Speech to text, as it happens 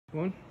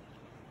One.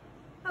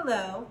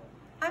 Hello,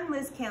 I'm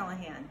Liz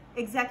Callahan,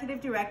 Executive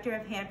Director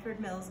of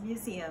Hanford Mills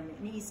Museum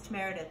in East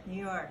Meredith,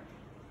 New York.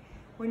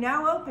 We're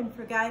now open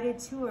for guided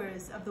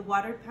tours of the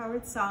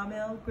water-powered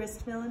sawmill,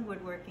 gristmill, and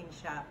woodworking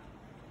shop.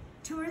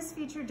 Tours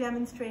feature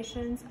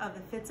demonstrations of the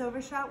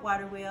Fitz-Overshot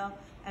water wheel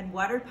and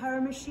water-power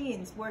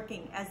machines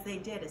working as they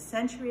did a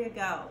century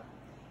ago.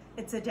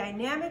 It's a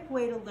dynamic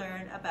way to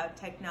learn about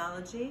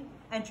technology,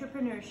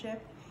 entrepreneurship,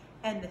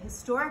 and the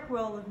historic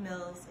role of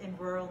mills in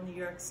rural New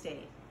York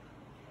State.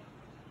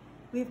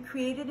 We've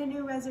created a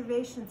new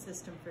reservation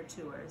system for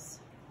tours.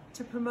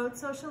 To promote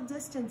social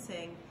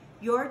distancing,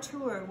 your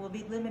tour will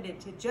be limited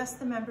to just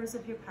the members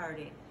of your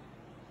party.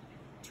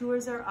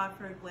 Tours are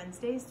offered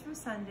Wednesdays through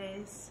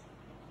Sundays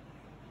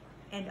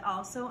and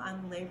also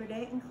on Labor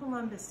Day and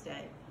Columbus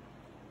Day.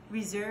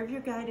 Reserve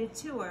your guided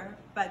tour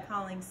by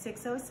calling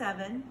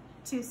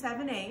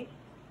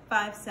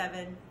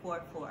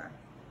 607-278-5744.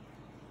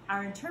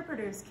 Our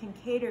interpreters can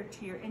cater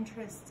to your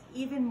interests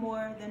even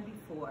more than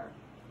before.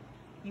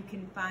 You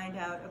can find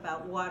out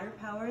about water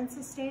power and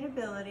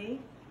sustainability,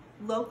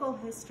 local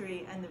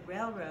history and the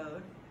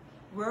railroad,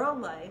 rural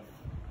life,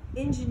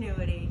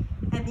 ingenuity,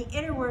 and the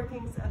inner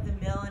workings of the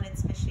mill and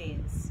its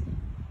machines.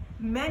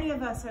 Many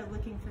of us are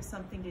looking for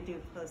something to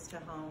do close to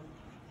home.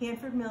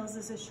 Hanford Mills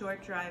is a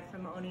short drive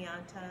from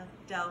Oneonta,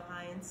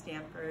 Delhi, and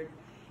Stamford,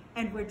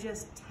 and we're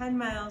just 10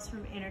 miles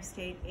from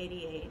Interstate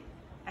 88,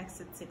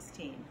 exit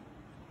 16.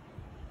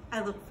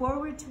 I look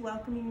forward to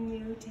welcoming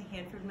you to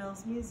Hanford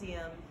Mills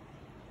Museum,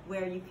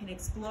 where you can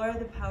explore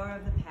the power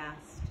of the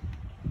past.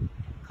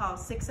 Call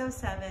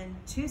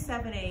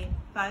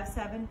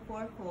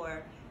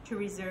 607-278-5744 to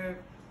reserve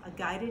a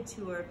guided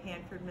tour of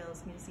Hanford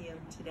Mills Museum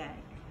today.